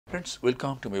Friends,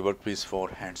 welcome to my workplace for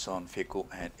hands-on Phaco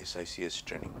and SICS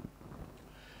training.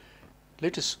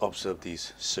 Let us observe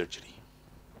this surgery.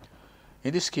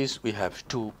 In this case, we have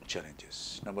two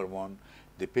challenges. Number one,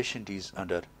 the patient is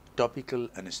under topical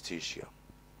anesthesia.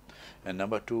 And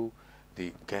number two,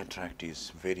 the cataract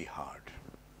is very hard.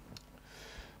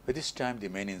 By this time, the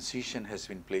main incision has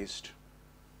been placed.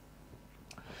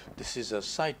 This is a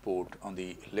side port on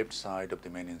the left side of the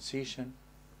main incision.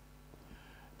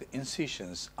 The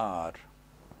incisions are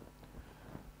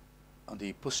on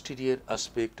the posterior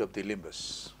aspect of the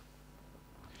limbus.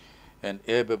 An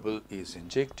air bubble is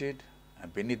injected,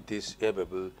 and beneath this air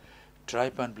bubble,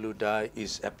 trypan blue dye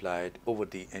is applied over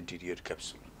the anterior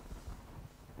capsule.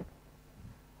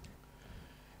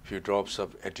 Few drops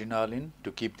of adrenaline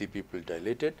to keep the pupil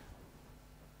dilated,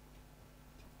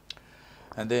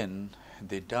 and then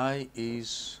the dye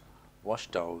is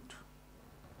washed out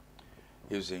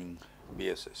using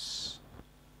BSS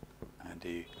and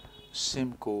the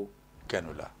Simcoe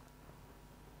cannula.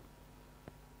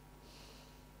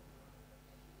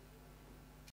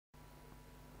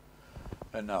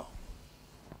 And now,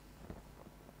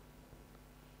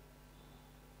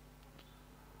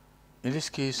 in this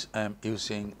case, I am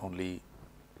using only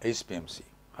HPMC,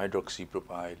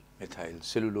 hydroxypropyl methyl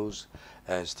cellulose,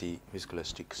 as the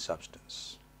viscoelastic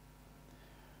substance.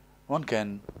 One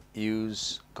can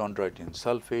use chondroitin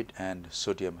sulfate and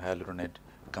sodium hyaluronate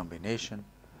combination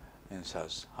in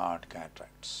such hard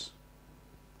cataracts.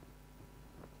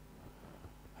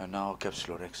 And now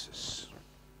capsular access.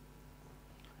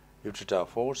 Utrata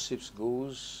forceps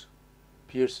goes,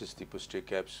 pierces the posterior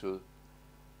capsule,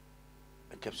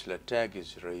 a capsular tag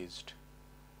is raised,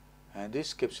 and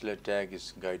this capsular tag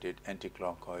is guided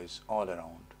anticlockwise all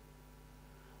around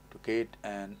to get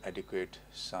an adequate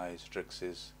sized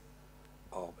rhexis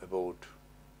of about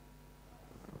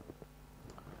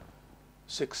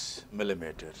 6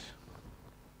 millimeter.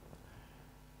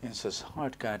 In such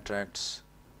hard cataracts,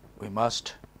 we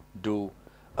must do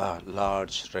a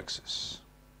large rhexis.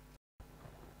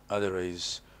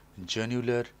 Otherwise,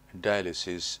 genular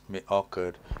dialysis may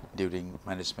occur during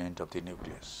management of the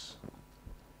nucleus.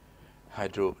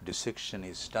 Hydrodissection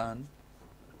is done.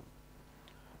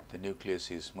 The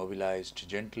nucleus is mobilized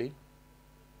gently.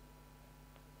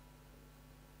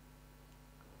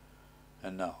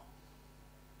 And now,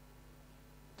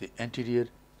 the anterior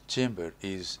chamber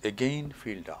is again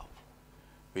filled up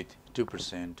with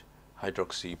 2%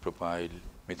 hydroxypropyl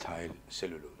methyl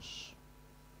cellulose.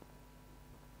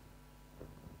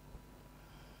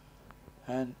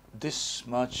 And this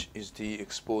much is the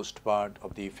exposed part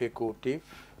of the Phaco tip.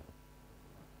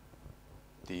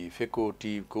 The Phaco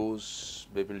tip goes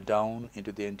bevel down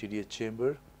into the anterior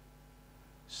chamber.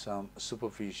 Some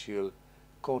superficial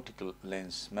cortical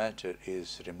lens matter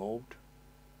is removed.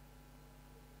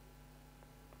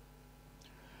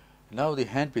 Now the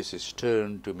handpiece is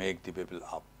turned to make the bevel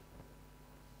up.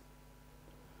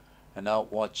 And now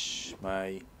watch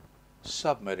my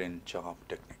submarine chop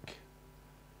technique.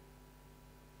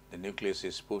 The nucleus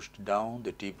is pushed down,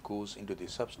 the tip goes into the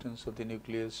substance of the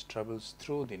nucleus, travels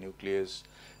through the nucleus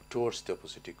towards the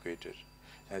opposite equator.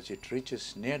 As it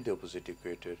reaches near the opposite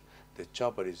equator, the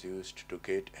chopper is used to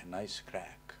get a nice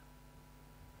crack.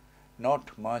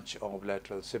 Not much of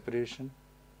lateral separation.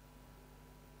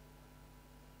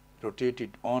 Rotate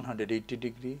it on 180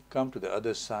 degree, come to the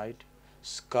other side,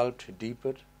 sculpt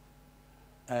deeper,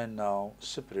 and now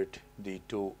separate the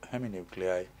two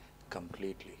heminuclei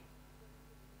completely.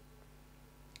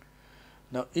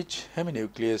 Now each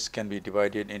heminucleus can be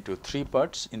divided into 3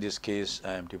 parts. In this case,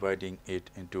 I am dividing it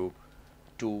into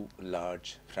 2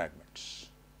 large fragments.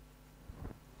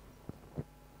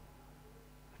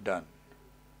 Done.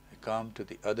 I come to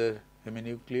the other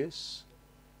heminucleus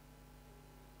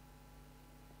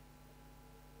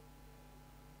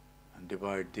and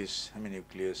divide this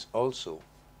heminucleus also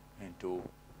into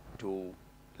 2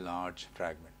 large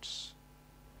fragments.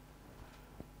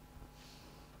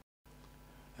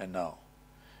 And now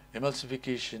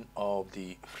emulsification of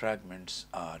the fragments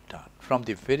are done. From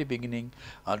the very beginning,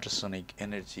 ultrasonic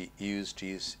energy used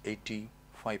is 85%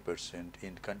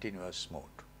 in continuous mode.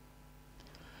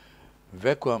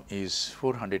 Vacuum is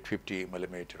 450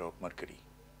 millimeter of mercury,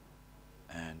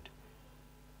 and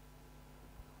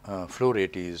flow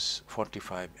rate is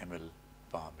 45 ml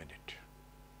per minute.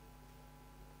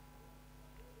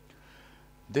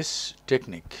 This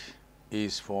technique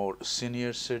is for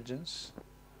senior surgeons.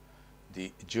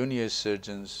 The junior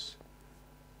surgeons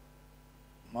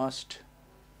must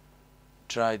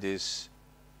try this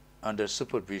under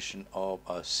supervision of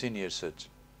a senior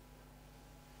surgeon,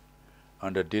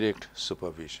 under direct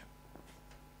supervision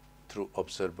through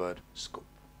observer scope.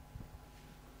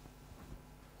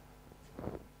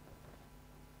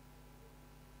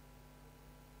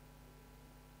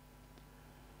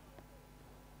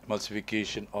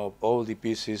 emulsification of all the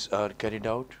pieces are carried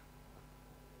out.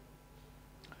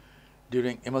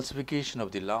 During emulsification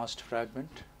of the last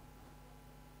fragment,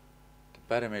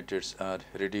 the parameters are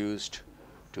reduced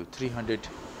to 300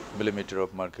 millimeter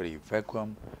of mercury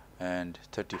vacuum and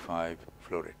 35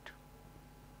 fluoride.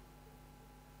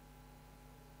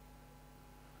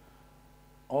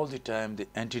 All the time the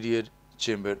anterior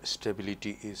chamber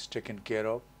stability is taken care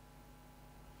of.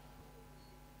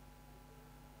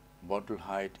 Bottle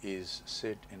height is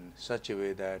set in such a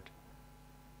way that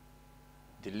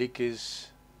the leakage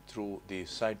through the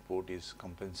side port is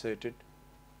compensated.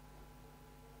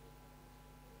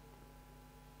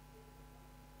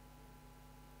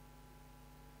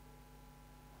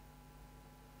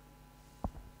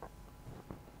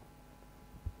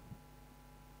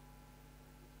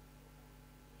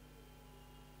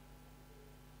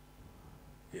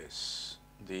 Yes,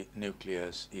 the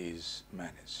nucleus is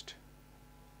managed.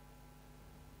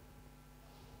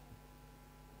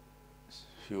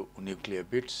 Few nuclear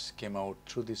bits came out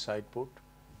through the side port.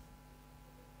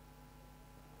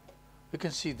 We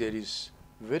can see there is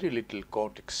very little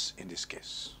cortex in this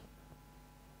case.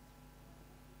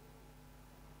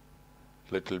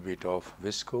 Little bit of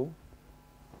visco,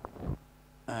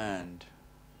 and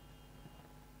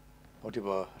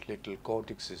whatever little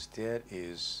cortex is there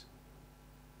is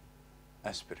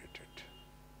aspirated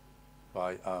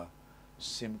by a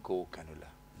Simcoe cannula.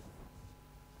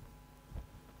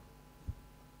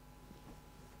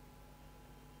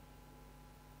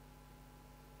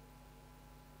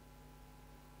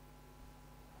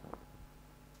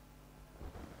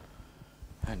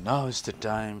 And now is the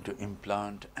time to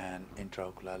implant an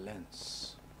intraocular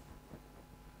lens.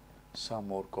 Some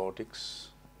more cortex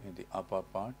in the upper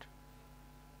part.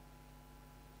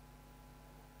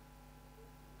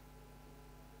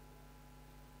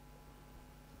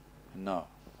 Now,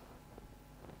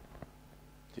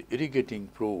 the irrigating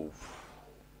probe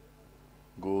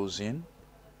goes in.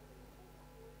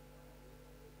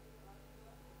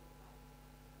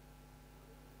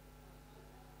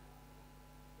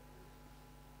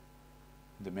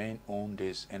 The main wound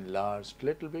is enlarged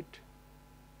little bit,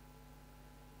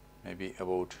 maybe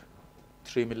about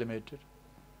 3 millimeter.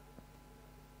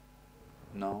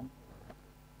 Now,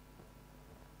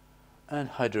 and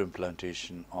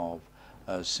hydroimplantation of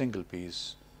a single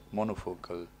piece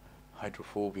monofocal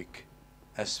hydrophobic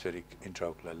aspheric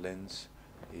intraocular lens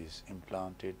is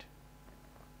implanted.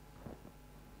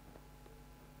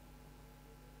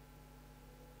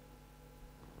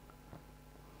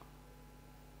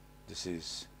 This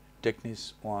is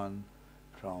Technis 1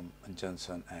 from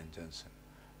Johnson & Johnson.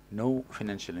 No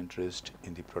financial interest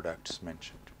in the products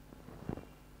mentioned.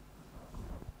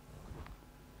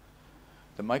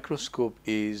 The microscope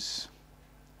is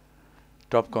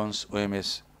Topcon's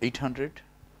OMS 800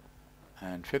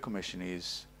 and Phaco machine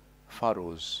is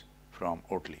Pharo's from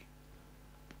Otley.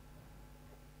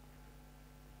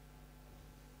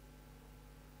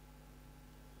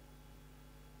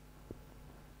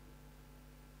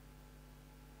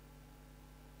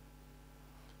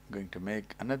 Going to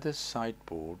make another side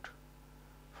port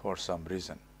for some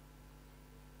reason.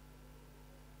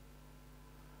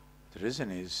 The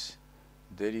reason is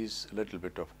there is a little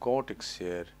bit of cortex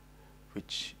here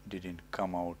which didn't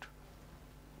come out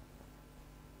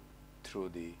through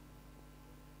the,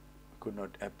 could not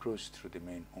approach through the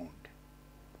main wound.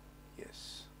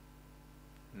 Yes.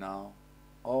 Now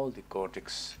all the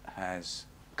cortex has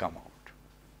come out.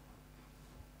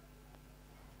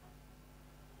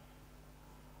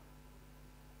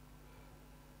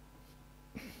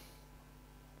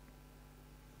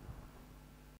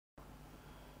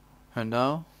 And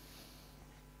now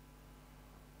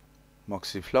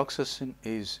moxifloxacin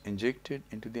is injected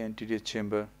into the anterior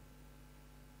chamber.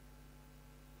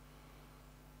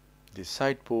 The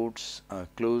side ports are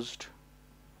closed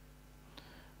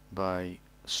by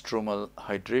stromal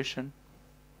hydration.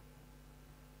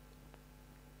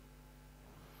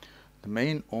 The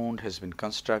main wound has been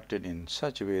constructed in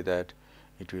such a way that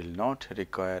it will not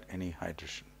require any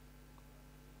hydration.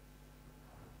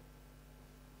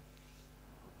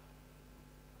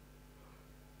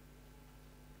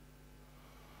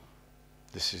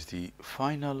 This is the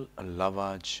final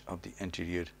lavage of the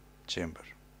anterior chamber.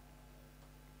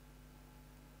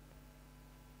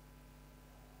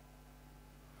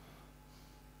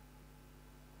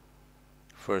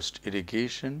 First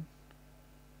irrigation,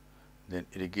 then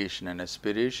irrigation and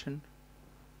aspiration,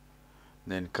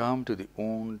 then come to the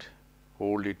wound,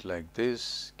 hold it like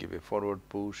this, give a forward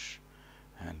push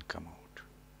and come out.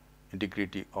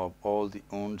 Integrity of all the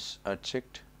wounds are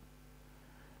checked.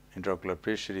 Intraocular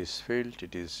pressure is felt,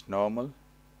 it is normal.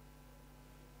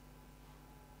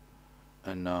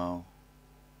 and now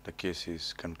the case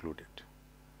is concluded.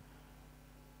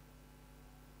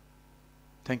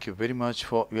 Thank you very much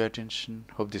for your attention.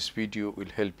 Hope this video will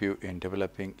help you in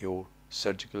developing your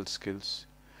surgical skills.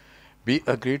 Be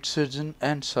a great surgeon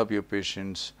and serve your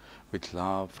patients with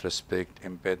love, respect,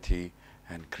 empathy,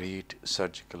 and great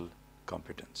surgical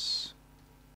competence.